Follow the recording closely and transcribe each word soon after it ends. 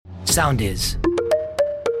Sound is.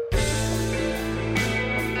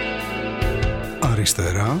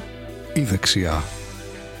 Αριστερά ή δεξιά,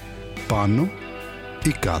 πάνω ή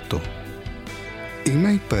κάτω. Είμαι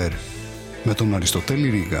υπέρ, με τον Αριστοτέλη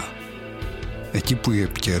Ρήγα. Εκεί που η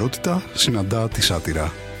επικαιρότητα συναντά τη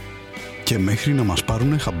σάτυρα. Και μέχρι να μας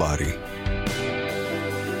πάρουνε χαμπάρι.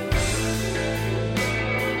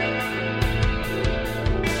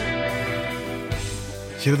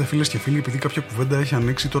 Χαίρετε φίλες και φίλοι, επειδή κάποια κουβέντα έχει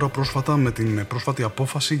ανοίξει τώρα πρόσφατα με την πρόσφατη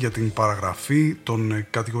απόφαση για την παραγραφή των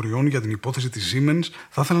κατηγοριών για την υπόθεση της siemens,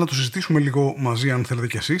 θα ήθελα να το συζητήσουμε λίγο μαζί αν θέλετε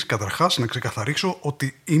κι εσείς. Καταρχάς να ξεκαθαρίσω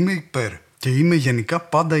ότι είμαι υπέρ. Και είμαι γενικά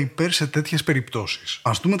πάντα υπέρ σε τέτοιες περιπτώσεις.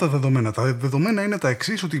 Ας δούμε τα δεδομένα. Τα δεδομένα είναι τα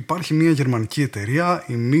εξής: ότι υπάρχει μια γερμανική εταιρεία,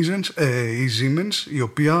 η siemens, η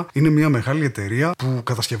οποία είναι μια μεγάλη εταιρεία που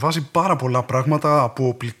κατασκευάζει πάρα πολλά πράγματα, από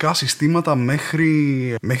οπλικά συστήματα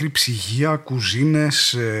μέχρι ψυγεία,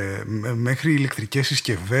 κουζίνες, μέχρι ηλεκτρικές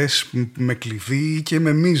συσκευές με κλειδί και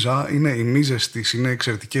με μίζα. Οι μίζες της είναι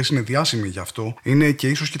εξαιρετικές, είναι διάσημοι γι' αυτό. Είναι και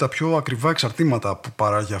ίσως και τα πιο ακριβά εξαρτήματα που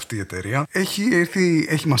παράγει αυτή η εταιρεία.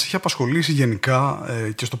 Μας έχει απασχολήσει γενικά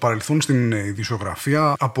και στο παρελθόν στην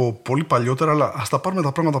ειδησιογραφία από πολύ παλιότερα, αλλά ας τα πάρουμε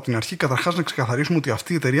τα πράγματα από την αρχή. Καταρχάς να ξεκαθαρίσουμε ότι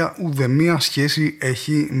αυτή η εταιρεία ουδέμια σχέση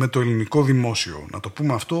έχει με το ελληνικό δημόσιο. Να το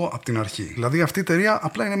πούμε αυτό από την αρχή. Δηλαδή αυτή η εταιρεία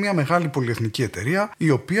απλά είναι μια μεγάλη πολυεθνική εταιρεία, η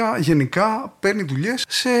οποία γενικά παίρνει δουλειές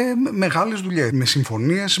σε μεγάλες δουλειές, με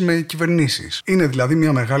συμφωνίες με κυβερνήσεις. Είναι δηλαδή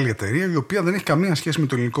μια μεγάλη εταιρεία η οποία δεν έχει καμία σχέση με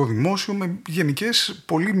το ελληνικό δημόσιο, με γενικές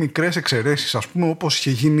πολύ μικρές εξαιρέσεις, ας πούμε, όπως είχε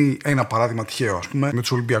γίνει ένα παράδειγμα τυχαίο, ας πούμε, με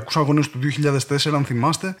τους Ολυμπιακούς Αγώνες του 2004, αν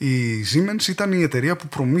θυμάστε, η siemens ήταν η εταιρεία που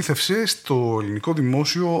προμήθευσε στο ελληνικό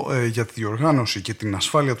δημόσιο για τη διοργάνωση και την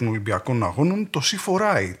ασφάλεια των Ολυμπιακών Αγώνων το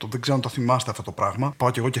συμφοράι. Δεν ξέρω αν το θυμάστε αυτό το πράγμα.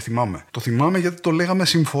 Πάω και εγώ και θυμάμαι. Το θυμάμαι γιατί το λέγαμε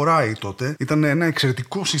συμφοράι τότε. Ήταν ένα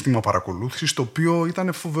εξαιρετικό σύστημα παρακολούθησης, το οποίο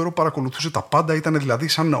ήταν φοβερό, παρακολουθούσε τα πάντα. Ήταν δηλαδή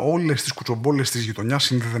σαν όλες τις κουτσομπόλες της γειτονιάς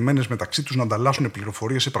συνδεδεμένες μεταξύ τους να ανταλλάσσουν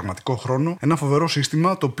πληροφορίες σε πραγματικό χρόνο. Ένα φοβερό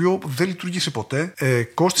σύστημα το οποίο δεν λειτουργήσε ποτέ.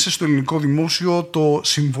 Κόστισε στο ελληνικό δημόσιο το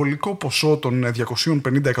συμβολικό ποσό των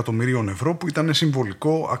 250 εκατομμυρίων ευρώ, που ήταν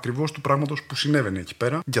συμβολικό ακριβώς του πράγματος που συνέβαινε εκεί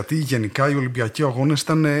πέρα. Γιατί γενικά οι Ολυμπιακοί Αγώνες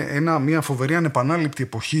ήταν μια φοβερή ανεπανάληπτη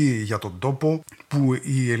εποχή για τον τόπο, που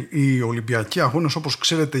οι Ολυμπιακοί Αγώνες, όπως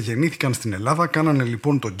ξέρετε, γεννήθηκαν στην Ελλάδα. Κάνανε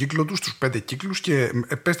λοιπόν τον κύκλο τους, τους 5 κύκλους, και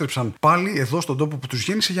επέστρεψαν πάλι εδώ στον τόπο που τους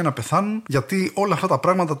γέννησε για να πεθάνουν. Γιατί όλα αυτά τα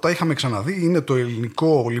πράγματα τα είχαμε ξαναδεί. Είναι το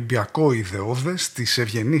ελληνικό Ολυμπιακό ιδεώδες της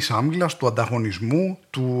ευγενής άμυλας, του ανταγωνισμού,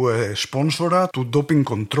 του σπόνσορα, του doping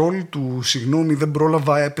control, του συγγνώμη δεν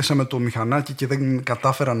πρόλαβα, έπεσα με το μηχανάκι και δεν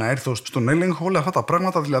κατάφερα να έρθω στον έλεγχο. Όλα αυτά τα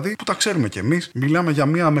πράγματα δηλαδή που τα ξέρουμε κι εμείς. Μιλάμε για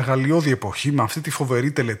μια μεγαλειώδη εποχή με αυτή τη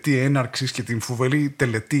φοβερή τελετή έναρξης και την φοβερή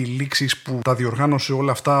τελετή λήξης που τα διοργάνωσε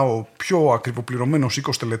όλα αυτά ο πιο ακριβοπληρωμένος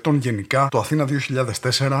οίκος τελετών γενικά, το Αθήνα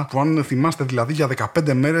 2004, που αν θυμάστε δηλαδή για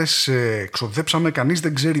 15 μέρες εξοδέψαμε κανείς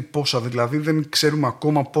δεν ξέρει πόσα, δηλαδή δεν ξέρουμε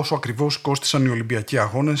ακόμα πόσο ακριβώς κόστησαν οι Ολυμπιακοί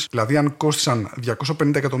Αγώνες. Δηλαδή αν κόστησαν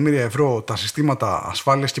 250 εκατομμύρια ευρώ τα συστήματα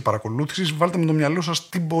ασφάλειας και παρακολούθησης, βάλτε με το μυαλό σας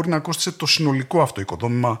τι μπορεί να κόστησε το συνολικό αυτό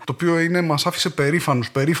οικοδόμημα, το οποίο μας άφησε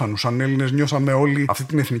περήφανους σαν Έλληνες. Νιώσαμε όλοι αυτή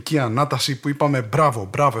την εθνική ανάταση που είπαμε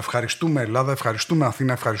μπράβο, ευχαριστούμε Ελλάδα, ευχαριστούμε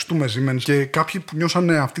Αθήνα, ευχαριστούμε siemens. Και κάποιοι που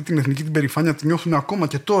νιώσανε αυτή την εθνική την περηφάνεια τη νιώθουν ακόμα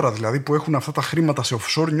και τώρα, δηλαδή που έχουν αυτά τα χρήματα σε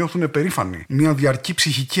offshore, νιώθουν περήφανοι. Μια διαρκή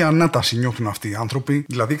ψυχική ανάταση νιώθουν αυτοί οι άνθρωποι.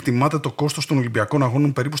 Δηλαδή εκτιμάται το κόστος των Ολυμπιακών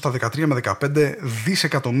Αγώνων περίπου στα 13 με 15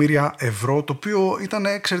 δισεκατομμύρια ευρώ, το οποίο ήταν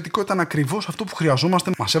εξαιρετικό, ήταν ακριβώς αυτό που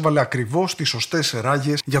χρειαζόμαστε. Μας έβαλε ακριβώς τις σωστές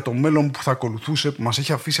ράγες για το μέλλον που θα ακολουθούσε, που μας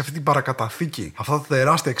έχει αφήσει αυτή την παρακαταθήκη. Αυτά τα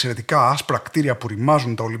τεράστια εξαιρετικά άσπρα κτίρια που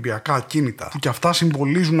ρημάζουν, τα Ολυμπιακά ακίνητα, που κι αυτά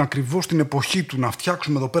συμβολίζουν ακριβώς την εποχή του. Να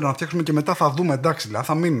φτιάξουμε εδώ πέρα, να φτιάξουμε και μετά θα δούμε, εντάξει, δηλαδή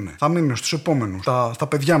θα μείνουν στους επόμενους, στα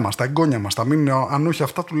παιδιά μας, στα εγγόνια μας. Θα μείνουν, αν όχι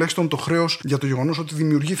αυτά, τουλάχιστον το χρέος για το γεγονός ότι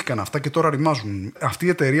δημιουργήθηκαν αυτά και τώρα ρημάζουν. Αυτή η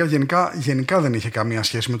εταιρεία γενικά δεν είχε καμία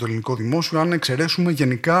σχέση με το ελληνικό δημόσιο, αν εξαιρέσουμε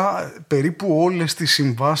γενικά περίπου όλες τις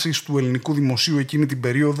συμβάσεις του ελληνικού δημοσίου εκείνη την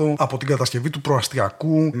περίοδο, από την κατασκευή του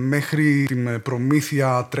προαστιακού μέχρι την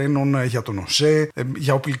προμήθεια τρένων για τον ΟΣΕ,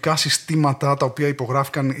 για οπλικά συστήματα τα οποία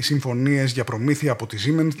υπογράφηκαν οι συμφωνίες για προμήθεια από τη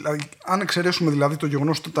siemens. Δηλαδή, αν εξαιρέσουμε δηλαδή το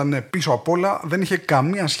γεγονός ότι ήταν πίσω απ' όλα, δεν είχε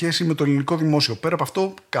καμία σχέση με το ελληνικό δημόσιο. Πέρα από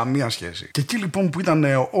αυτό, καμία σχέση. Και εκεί λοιπόν που ήταν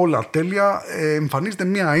όλα τέλεια, εμφανίζεται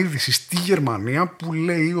μια είδηση στη Γερμανία που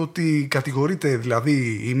λέει ότι κατηγορείται δηλαδή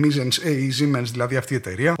η siemens, δηλαδή αυτή η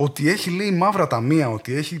εταιρεία, ότι έχει λέει μαύρα ταμεία,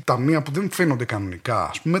 ότι έχει ταμεία που δεν φαίνονται κανονικά,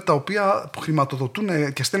 ας πούμε, πούμε, τα οποία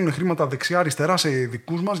χρηματοδοτούν και στέλνουν χρήματα δεξιά-αριστερά σε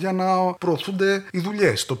δικούς μας για να προωθούνται οι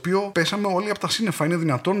δουλειές. Το οποίο πέσαμε όλοι από τα σύννεφα. Είναι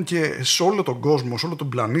δυνατόν και σε όλο τον κόσμο, σε όλο τον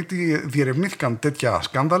πλανήτη διερευνήθηκαν τέτοια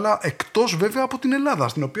σκάνδαλα, εκτός βέβαια από την Ελλάδα,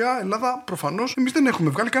 στην οποία Ελλάδα προφανώς εμείς δεν έχουμε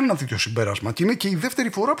βγάλει κανένα τέτοιο συμπέρασμα. Και είναι και η δεύτερη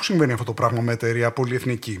φορά που συμβαίνει αυτό το πράγμα με εταιρεία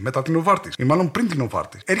πολυεθνική, μετά την Novartis, ή μάλλον πριν την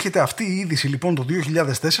Novartis. Έρχεται αυτή η είδηση λοιπόν το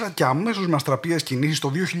 2004 και αμέσως με αστραπίες κινήσεις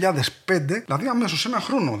το 2005, δηλαδή αμέσως ένα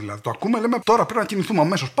χρόνο δηλαδή. Το ακούμε, λέμε τώρα πρέπει να κινηθούμε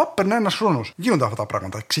αμέσως. Παπ, περνάει ένας χρόνος. Γίνονται αυτά τα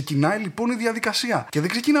πράγματα. Ξεκινάει λοιπόν η διαδικασία. Και δεν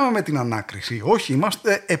ξεκινάμε με την ανάκριση. Όχι,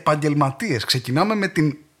 είμαστε επαγγελματίες. Ξεκινάμε με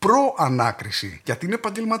την προανάκριση. Γιατί είναι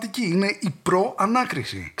επαγγελματική, είναι η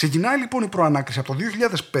προανάκριση. Ξεκινάει λοιπόν η προανάκριση από το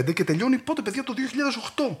 2005 και τελειώνει πότε, παιδιά, το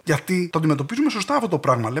 2008. Γιατί το αντιμετωπίζουμε σωστά αυτό το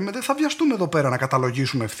πράγμα. Λέμε, δεν θα βιαστούμε εδώ πέρα να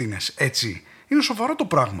καταλογίσουμε ευθύνες. Έτσι. Είναι σοβαρό το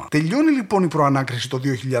πράγμα. Τελειώνει λοιπόν η προανάκριση το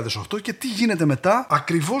 2008 και τι γίνεται μετά?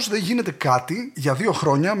 Ακριβώς δεν γίνεται κάτι για 2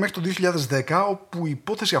 χρόνια μέχρι το 2010, όπου η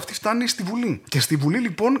υπόθεση αυτή φτάνει στη Βουλή. Και στη Βουλή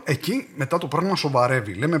λοιπόν εκεί μετά το πράγμα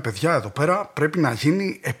σοβαρεύει. Λέμε, παιδιά, εδώ πέρα πρέπει να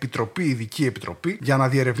γίνει επιτροπή, ειδική επιτροπή, για να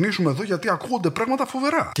διερευνήσουμε εδώ, γιατί ακούγονται πράγματα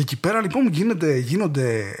φοβερά. Και εκεί πέρα λοιπόν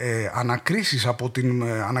γίνονται ανακρίσεις από την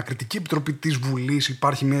ανακριτική επιτροπή της Βουλής.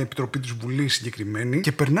 Υπάρχει μια επιτροπή της Βουλής συγκεκριμένη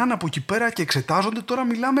και περνάνε από εκεί πέρα και εξετάζονται. Τώρα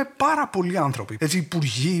μιλάμε πάρα πολλοί άνθρωποι. Έτσι,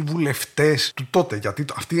 υπουργοί, βουλευτές του τότε. Γιατί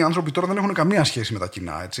αυτοί οι άνθρωποι τώρα δεν έχουν καμία σχέση με τα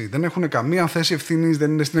κοινά. Έτσι. Δεν έχουν καμία θέση ευθύνης,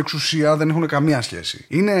 δεν είναι στην εξουσία, δεν έχουν καμία σχέση.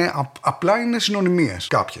 Απλά είναι συνωνυμίες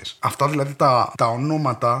κάποιες. Αυτά δηλαδή τα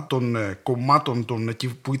ονόματα των κομμάτων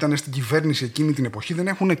που ήταν στην κυβέρνηση εκείνη την εποχή δεν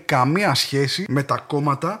έχουν καμία σχέση με τα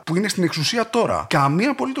κόμματα που είναι στην εξουσία τώρα. Καμία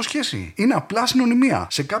απολύτως σχέση. Είναι απλά συνωνυμία.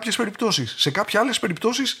 Σε κάποιες περιπτώσεις. Σε κάποιες άλλες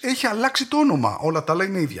περιπτώσεις έχει αλλάξει το όνομα. Όλα τα άλλα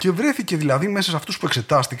είναι ίδια. Και βρέθηκε δηλαδή μέσα σε αυτούς που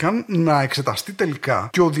εξετάστηκαν να εξεταστεί τελικά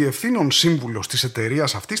και ο διευθύνων σύμβουλος της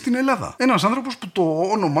εταιρείας αυτής στην Ελλάδα. Ένας άνθρωπος που το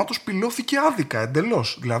όνομά του σπηλώθηκε άδικα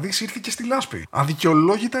εντελώς. Δηλαδή εισήρθηκε στη λάσπη.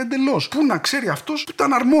 Αδικαιολόγητα εντελώς. Πού να ξέρει αυτός που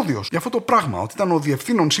ήταν αρμόδιος για αυτό το πράγμα, ότι ήταν ο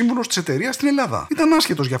διευθύνων σύμβουλος της εταιρείας στην Ελλάδα. Ήταν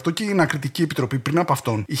άσχετος γι' αυτό και η ανακριτική επιτροπή πριν από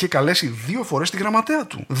αυτόν είχε καλέσει 2 φορές τη γραμματέα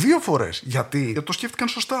του. 2 φορές. Γιατί το σκέφτηκαν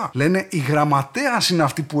σωστά. Λένε η γραμματέας είναι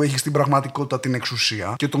αυτή που έχει στην πραγματικότητα την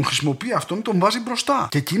εξουσία και τον χρησιμοποιεί αυτόν, τον βάζει μπροστά.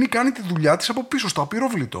 Και εκείνη κάνει τη δουλειά της από πίσω, στο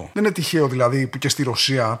απειρόβλητο. Δεν είναι τυχαίο δηλαδή που και στη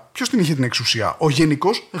Ρωσία ποιος την είχε την εξουσία? Ο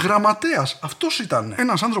γενικός γραμματέας. Αυτός ήταν.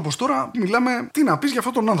 Ένας άνθρωπος τώρα, μιλάμε, τι να πεις για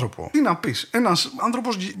αυτόν τον άνθρωπο? Τι να πεις? Ένας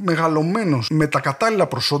άνθρωπος μεγαλωμένος με τα κατάλληλα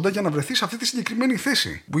προσόντα για να βρεθεί σε αυτή τη συγκεκριμένη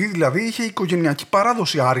θέση. Που δηλαδή είχε οικογενειακή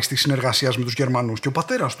παράδοση άριστη συνεργασίας με τους Γερμανούς και ο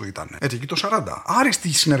πατέρας του ήταν. Έτσι, εκεί το 40.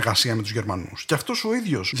 Άριστη συνεργασία με τους Γερμανούς. Και αυτός ο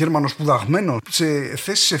ίδιος Γερμανοspουδαγμένος σε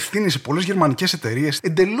θέσεις ευθύνης σε πολλές γερμανικές εταιρείες,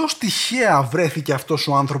 εντελώς τυχαία βρέθηκε αυτός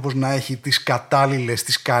ο άνθρωπος να έχει τις κατάλληλες,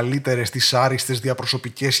 τις καλύτερες, τις άριστες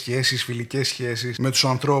διαπροσωπικές σχέσεις, φιλικές σχέσεις με τους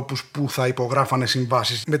ανθρώπους που θα υπογράφανε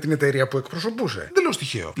συμβάσεις με την εταιρεία που εκπροσωπούσε. Εντελώς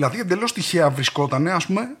τυχαίο. Δηλαδή, εντελώς τυχαία βρισκότανε, ας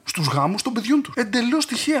πούμε, στους γάμους των παιδιών του. Εντελώς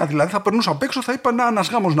τυχαία. Δηλαδή, θα περνούσα απ' έξω, θα είπα ένας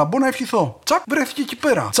γάμος να μπω να ευχηθώ. Τσακ, βρέθηκε εκεί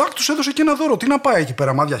πέρα. Τσακ, τους έδωσε και ένα δώρο. Τι να πάει εκεί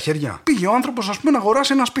πέρα, μάδια χέρια? Πήγε ο άνθρωπος, ας πούμε, να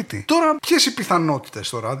αγοράσει ένα σπίτι. Τώρα, ποιες οι πιθανότητες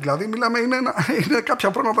τώρα? Δηλαδή, μιλάμε, είναι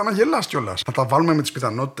κάποια πράγματα να γελάς κιόλας. Θα τα βάλουμε με τις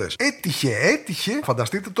πιθανότητες. Έτυχε.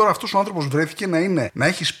 Φανταστείτε τώρα αυτός ο άνθρωπος βρέθηκε να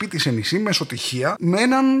έχει σπίτι σε νησί μεσοτυχία με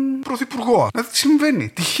έναν πρωθυπουργό. Δηλαδή τι συμβαίνει?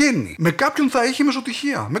 Τυχαίνει. Με κάποιον θα είχε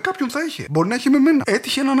μεσοτυχία. Με κάποιον θα είχε. Μπορεί να έχει με μένα.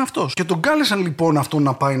 Έτυχε να είναι αυτός. Και τον κάλεσαν λοιπόν αυτόν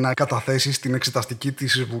να πάει να καταθέσει στην εξεταστική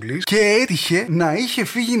της Βουλής και έτυχε να είχε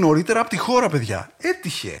φύγει νωρίτερα από τη χώρα, παιδιά.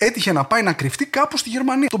 Έτυχε να πάει να κρυφτεί κάπου στη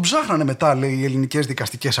Γερμανία. Τον ψάχνανε μετά, λέει, οι ελληνικές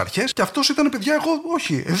δικαστικές αρχές και αυτός ήταν, παιδιά, εγώ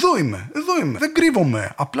όχι. Εδώ είμαι. Δεν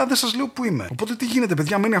κρύβομαι. Απλά δεν σας λέω που είμαι. Οπότε τι γίνεται,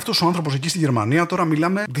 παιδιά? Μένει αυτός ο άνθρωπος εκεί στη Γερμανία. Τώρα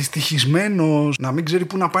μιλάμε δυστυχισμένος, να μην ξέρει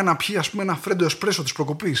πού να πάει να πιει, ας πούμε, ένα φρέντο εσπρέσο της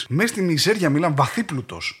προκοπής. Μέσα στη μιζέρια μιλάμε,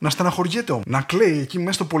 βαθύπλουτος. Να στεναχωριέται όμως. Να κλαίει εκεί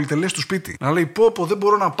μέσα στο πολυτελές του σπίτι. Να λέει πω, δεν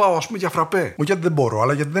μπορώ να πάω, ας πούμε, για φραπέ. Όχι γιατί δεν μπορώ,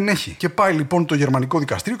 αλλά γιατί δεν έχει. Και πάει λοιπόν το γερμανικό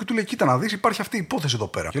δικαστήριο και του λέει: κοίτα να δεις, υπάρχει αυτή η υπόθεση εδώ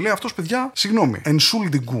πέρα. Και λέει αυτός, παιδιά, συγγνώμη,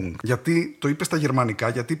 Entschuldigung. Γιατί το είπε στα γερμανικά,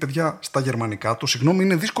 γιατί, παιδιά, στα γερμανικά το συγγνώμη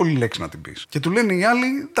είναι δύσκολη λέξη να την πεις. Και του λένε οι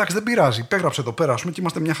άλλοι: εντάξει, δεν πειράζει, υπέγραψε εδώ πέρα, ας πούμε, και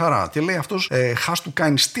είμαστε μια χαρά. Και λέει αυτός: has to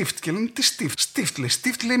kein Stift. Και λένε: τι Stift?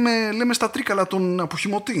 Stift λέμε στα τρίκαλα τον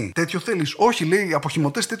αποχημωτή. Τέτοιο θέλεις? Όχι, λέει,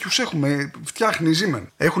 αποχημωτές τέτοιους έχουμε. Φτιάχνει siemens.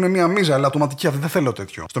 Έχουν μια μίζα ελαττωματική, δεν θέλω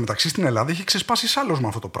τέτοιο. Στο μεταξύ στην Ελλάδα είχε ξεσπάσει άλλος με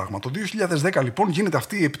αυτό το πράγμα. Το 2010 λοιπόν γίνεται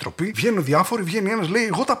αυτή η επιτροπή, βγαίνουν διάφοροι, βγαίνει ένας, λέει: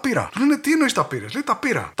 εγώ τα πήρα. Του λένε: τι εννοείς τα πήρες? Λέει: τα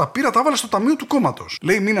πήρα. Τα έβαλα στο ταμείο του κόμματος.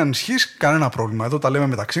 Λέει: μην ανησυχείς, κανένα πρόβλημα. Εδώ τα λέμε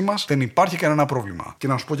μεταξύ μας, δεν υπάρχει κανένα πρόβλημα. Και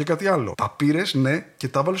να σου πω και κάτι άλλο. Τα πήρες, ναι, και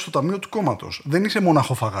τα έβαλες στο ταμείο του κόμματος. Δεν είσαι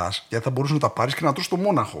μοναχοφαγάς, γιατί θα μπορούσε να τα πάρεις και να τρως το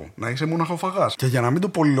μόναχο. Να είσαι μοναχοφαγάς. Και για να μην το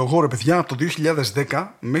πολυλογώ, ρε παιδιά, από το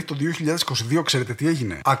 2010 μέχρι το 2022, ξέρετε τι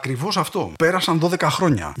έγινε? Ακριβώς αυτό. Πέρασαν 12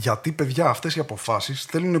 χρόνια. Γιατί, παιδιά, αυτές οι αποφάσεις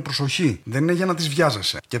θέλουν προσοχή. Δεν είναι για να τις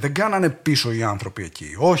βιάζεσαι. Και δεν κάνανε πίσω οι άνθρωποι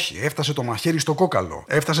εκεί. Όχι, έφτασε το μαχαίρι στο κόκαλο.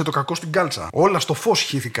 Έφτασε το κακό στην κάλτσα. Όλα στο φως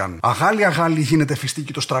χύθηκαν. Αγάλι γίνεται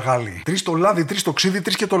φιστίκι το στραγάλι. 3 το λάδι, 3 το ξύδι,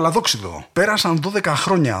 3 και το λαδόξιδο. Πέρασαν 12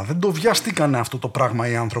 χρόνια. Δεν το βιαστήκανε αυτό το πράγμα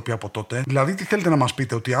οι άνθρωποι από τότε. Δηλαδή, τι θέλετε να μας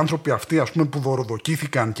πείτε? Ότι οι άνθρωποι αυτοί, ας πούμε, που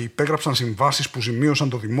δωροδοκήθηκαν και υπέγραψαν συμβάσεις που ζημίωσαν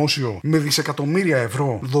το δημόσιο με δισεκατομμύρια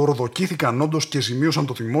ευρώ, δωροδοκήθηκαν όντως και ζημίωσαν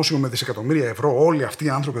το δημόσιο με δισεκατομμύρια ευρώ, όλοι αυτοί οι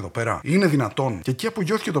άνθρωποι εδώ πέρα? Είναι δυνατόν? Και εκεί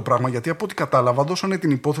απογειώθηκε το πράγμα, γιατί από ό,τι κατάλαβα, δώσανε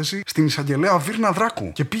την υπόθεση στην εισαγγελέα Βίρνα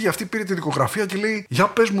Δράκου. Και πήγε αυτή, πήρε τη δικογραφία και λέει: Για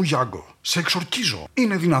πες μου, Γιάγκο, σε εξορκίζω.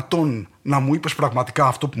 Είναι δυνατόν να μου είπες πραγματικά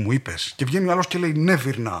αυτό που μου είπες? Και βγαίνει ο άλλος και λέει: Ναι,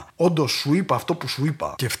 Βίρνα, όντως σου είπα αυτό που σου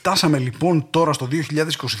είπα. Και φτάσαμε λοιπόν τώρα στο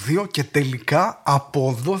 2022 και τελικά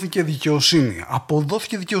αποδόθηκε δικαιοσύνη.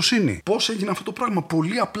 Αποδόθηκε δικαιοσύνη. Πώς έγινε αυτό το πράγμα?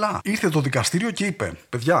 Πολύ απλά. Ήρθε το δικαστήριο και είπε: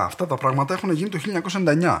 Παιδιά, αυτά τα πράγματα έχουν γίνει το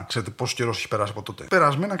 1999. Ξέρετε πόσο καιρός έχει περάσει από τότε?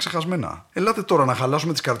 Περασμένα, ξεχασμένα. Ελάτε τώρα να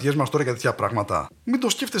χαλάσουμε τις καρδιές μας τώρα για τέτοια πράγματα. Μην το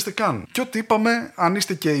σκέφτεστε καν. Και ό,τι είπαμε, αν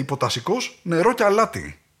είστε και υποτασικός, νερό και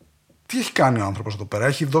αλάτι. Τι έχει κάνει ο άνθρωπος εδώ πέρα?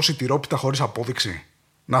 Έχει δώσει τυρόπιτα χωρίς απόδειξη?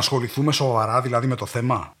 Να ασχοληθούμε σοβαρά δηλαδή με το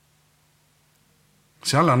θέμα?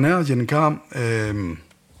 Σε άλλα νέα, γενικά,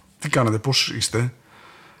 τι κάνετε, πώς είστε?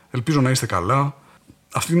 Ελπίζω να είστε καλά.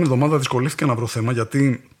 Αυτή την εβδομάδα δυσκολεύτηκα να βρω θέμα,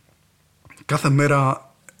 γιατί κάθε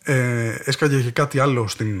μέρα έσκαγε και κάτι άλλο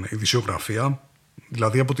στην ειδησιογραφία.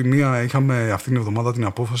 Δηλαδή, από τη μία είχαμε αυτή την εβδομάδα την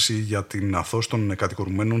απόφαση για την αθώες των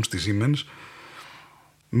κατηγορουμένων στη siemens.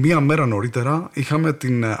 Μία μέρα νωρίτερα είχαμε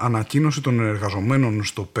την ανακοίνωση των εργαζομένων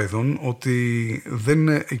στο Παιδόν ότι δεν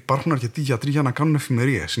υπάρχουν αρκετοί γιατροί για να κάνουν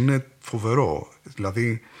εφημερίες. Είναι φοβερό.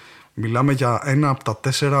 Δηλαδή, μιλάμε για ένα από τα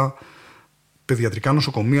 4 παιδιατρικά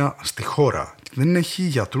νοσοκομεία στη χώρα. Δεν έχει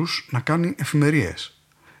γιατρούς να κάνει εφημερίες.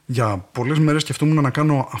 Για πολλές μέρες σκεφτόμουν να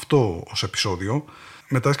κάνω αυτό ως επεισόδιο.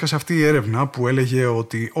 Μετά έσκασε αυτή η έρευνα που έλεγε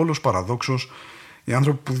ότι όλος παραδόξως οι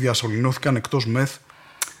άνθρωποι που διασωληνώθηκαν εκτός μεθ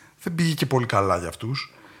δεν πήγε και πολύ καλά για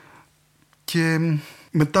αυτούς. Και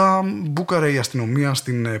μετά μπούκαρε η αστυνομία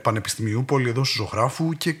στην Πανεπιστημιούπολη εδώ στη Ζωγράφου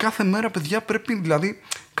και κάθε μέρα, παιδιά,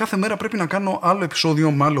 κάθε μέρα πρέπει να κάνω άλλο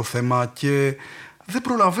επεισόδιο με άλλο θέμα και δεν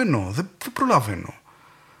προλαβαίνω.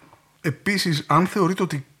 Επίσης, αν θεωρείτε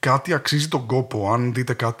ότι κάτι αξίζει τον κόπο, αν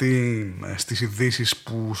δείτε κάτι στις ειδήσεις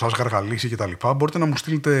που σας γαργαλίσει και τα λοιπά, μπορείτε να μου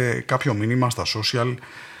στείλετε κάποιο μήνυμα στα social.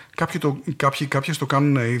 Κάποιες το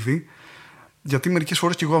κάνουν ήδη, γιατί μερικές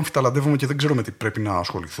φορές και εγώ αμφιταλαντεύομαι και δεν ξέρω με τι πρέπει να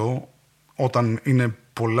ασχοληθώ. Όταν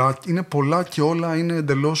είναι πολλά και όλα είναι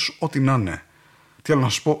εντελώς ό,τι να είναι. Τι άλλο να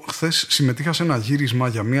σας πω, χθες συμμετείχα σε ένα γύρισμα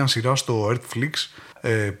για μια σειρά στο Earthflix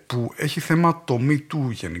που έχει θέμα το Me Too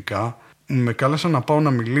γενικά. Με κάλεσαν να πάω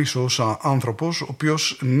να μιλήσω σαν άνθρωπος, ο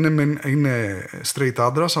οποίος είναι straight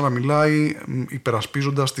άντρας, αλλά μιλάει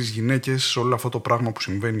υπερασπίζοντας τις γυναίκες σε όλο αυτό το πράγμα που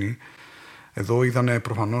συμβαίνει. Εδώ είδανε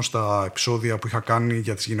προφανώς τα επεισόδια που είχα κάνει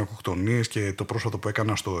για τις γυναικοκτονίες και το πρόσφατο που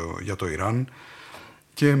έκανα για το Ιράν.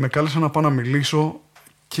 Και με κάλεσαν να πάω να μιλήσω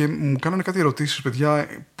και μου κάνανε κάτι ερωτήσεις, παιδιά,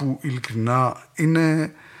 που ειλικρινά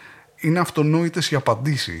είναι αυτονόητες οι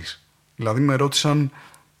απαντήσεις. Δηλαδή με ρώτησαν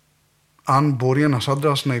αν μπορεί ένας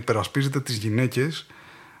άντρας να υπερασπίζεται τις γυναίκες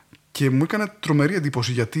και μου έκανε τρομερή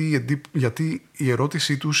εντύπωση γιατί η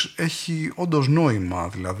ερώτησή τους έχει όντως νόημα,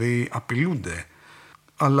 δηλαδή απειλούνται.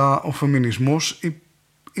 Αλλά ο φεμινισμός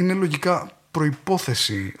είναι λογικά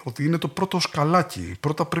προϋπόθεση, ότι είναι το πρώτο σκαλάκι.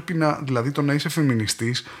 Πρώτα πρέπει δηλαδή το να είσαι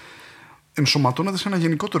φεμινιστής ενσωματώνεται σε ένα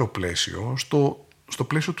γενικότερο πλαίσιο, στο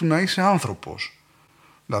πλαίσιο του να είσαι άνθρωπος.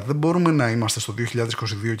 Δηλαδή δεν μπορούμε να είμαστε στο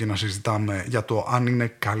 2022 και να συζητάμε για το αν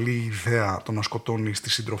είναι καλή ιδέα το να σκοτώνεις τη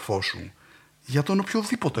σύντροφό σου. Για τον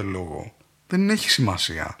οποιοδήποτε λόγο. Δεν έχει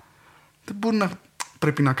σημασία. Δεν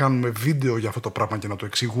πρέπει να κάνουμε βίντεο για αυτό το πράγμα και να το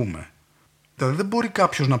εξηγούμε. Δηλαδή δεν μπορεί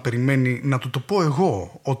κάποιος να περιμένει να του το πω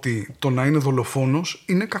εγώ ότι το να είναι δολοφόνος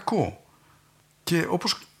είναι κακό. Και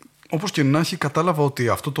όπως και να έχει, κατάλαβα ότι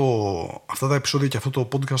αυτά τα επεισόδια και αυτό το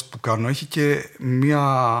podcast που κάνω έχει και μια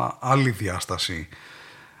άλλη διάσταση.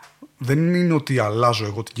 Δεν είναι ότι αλλάζω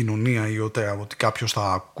εγώ την κοινωνία ή ότι κάποιος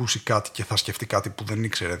θα ακούσει κάτι και θα σκεφτεί κάτι που δεν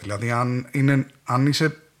ήξερε. Δηλαδή αν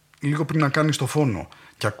είσαι λίγο πριν να κάνεις το φόνο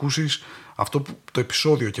και ακούσεις το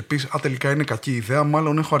επεισόδιο και πεις τελικά είναι κακή ιδέα,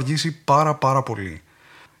 μάλλον έχω αργήσει πάρα πολύ.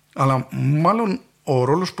 Αλλά μάλλον ο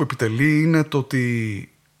ρόλος που επιτελεί είναι το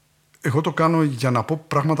ότι εγώ το κάνω για να πω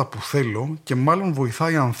πράγματα που θέλω και μάλλον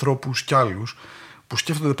βοηθάει ανθρώπους κι άλλους που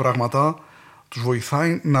σκέφτονται πράγματα, τους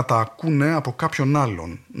βοηθάει να τα ακούνε από κάποιον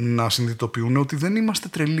άλλον, να συνειδητοποιούν ότι δεν είμαστε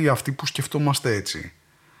τρελοί αυτοί που σκεφτόμαστε έτσι.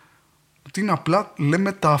 Ότι είναι απλά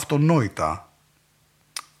λέμε τα αυτονόητα.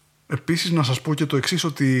 Επίσης να σας πω και το εξής,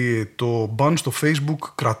 ότι το ban στο Facebook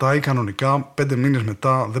κρατάει κανονικά 5 μήνες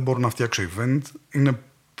μετά, δεν μπορώ να φτιάξω event.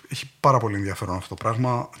 Έχει πάρα πολύ ενδιαφέρον αυτό το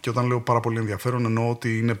πράγμα, και όταν λέω πάρα πολύ ενδιαφέρον εννοώ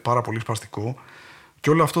ότι είναι πάρα πολύ σπαστικό, και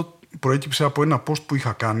όλο αυτό προέκυψε από ένα post που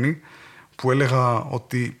είχα κάνει που έλεγα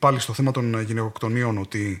ότι πάλι στο θέμα των γυναικοκτονίων,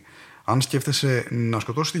 ότι αν σκέφτεσαι να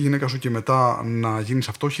σκοτώσεις τη γυναίκα σου και μετά να γίνεις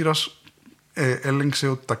αυτόχειρας, έλεγξε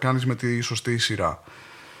ότι τα κάνεις με τη σωστή σειρά.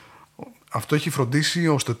 Αυτό έχει φροντίσει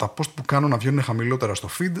ώστε τα post που κάνω να βγαίνουν χαμηλότερα στο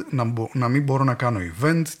feed, να μην μπορώ να κάνω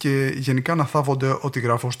event και γενικά να θάβονται ό,τι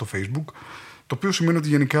γράφω στο Facebook, το οποίο σημαίνει ότι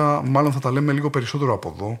γενικά μάλλον θα τα λέμε λίγο περισσότερο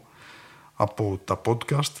από εδώ, από τα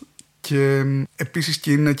podcast, και επίσης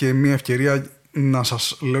και είναι και μια ευκαιρία να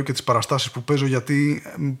σας λέω και τις παραστάσεις που παίζω, γιατί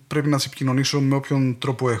πρέπει να τις επικοινωνήσω με όποιον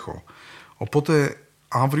τρόπο έχω. Οπότε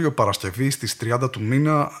αύριο Παρασκευή στις 30 του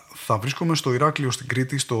μήνα θα βρίσκομαι στο Ηράκλειο στην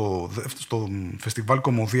Κρήτη, στο φεστιβάλ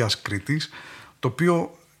Κωμωδίας Κρήτης, το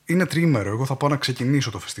οποίο είναι τριήμερο. Εγώ θα πάω να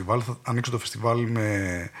ξεκινήσω το φεστιβάλ, θα ανοίξω το φεστιβάλ,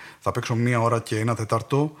 θα παίξω 1 ώρα και 1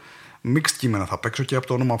 τέταρτο. Mixed κείμενα θα παίξω και από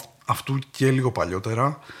το όνομα αυτού και λίγο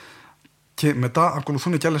παλιότερα. Και μετά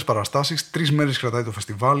ακολουθούν και άλλες παραστάσεις. 3 μέρες κρατάει το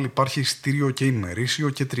φεστιβάλ. Υπάρχει εισιτήριο και ημερήσιο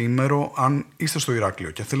και τριήμερο. Αν είστε στο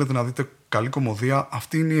Ηράκλειο και θέλετε να δείτε καλή κωμωδία,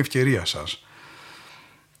 αυτή είναι η ευκαιρία σας.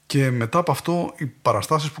 Και μετά από αυτό, οι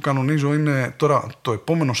παραστάσεις που κανονίζω είναι τώρα το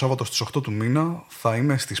επόμενο Σάββατο στις 8 του μήνα. Θα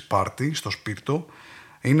είμαι στη Σπάρτη, στο Σπίρτο.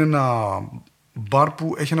 Είναι ένα μπαρ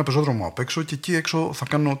που έχει ένα πεζόδρομο απ' έξω και εκεί έξω θα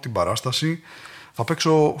κάνω την παράσταση. Θα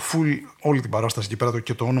παίξω full όλη την παράσταση εκεί πέρα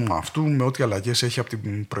και το όνομα αυτού, με ό,τι αλλαγές έχει από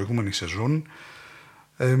την προηγούμενη σεζόν.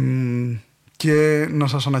 Και να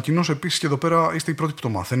σας ανακοινώσω επίσης, και εδώ πέρα είστε οι πρώτοι που το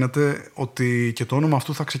μαθαίνετε, ότι και το όνομα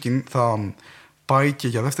αυτού θα πάει και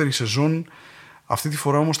για δεύτερη σεζόν. Αυτή τη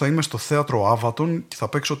φορά όμως θα είμαι στο θέατρο Άβατον και θα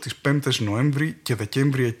παίξω τις 5ες Νοέμβρη και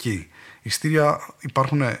Δεκέμβρη εκεί. Εισιτήρια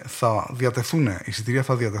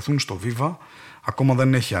θα διατεθούν στο Viva. Ακόμα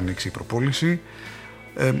δεν έχει ανοίξει η προπόληση.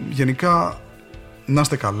 Γενικά, να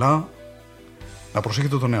είστε καλά, να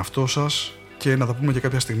προσέχετε τον εαυτό σας και να τα πούμε και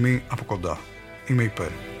κάποια στιγμή από κοντά. Είμαι υπέρ.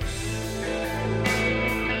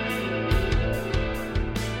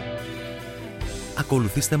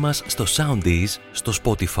 Ακολουθήστε μας στο Soundees, στο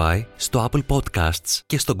Spotify, στο Apple Podcasts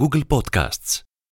και στο Google Podcasts.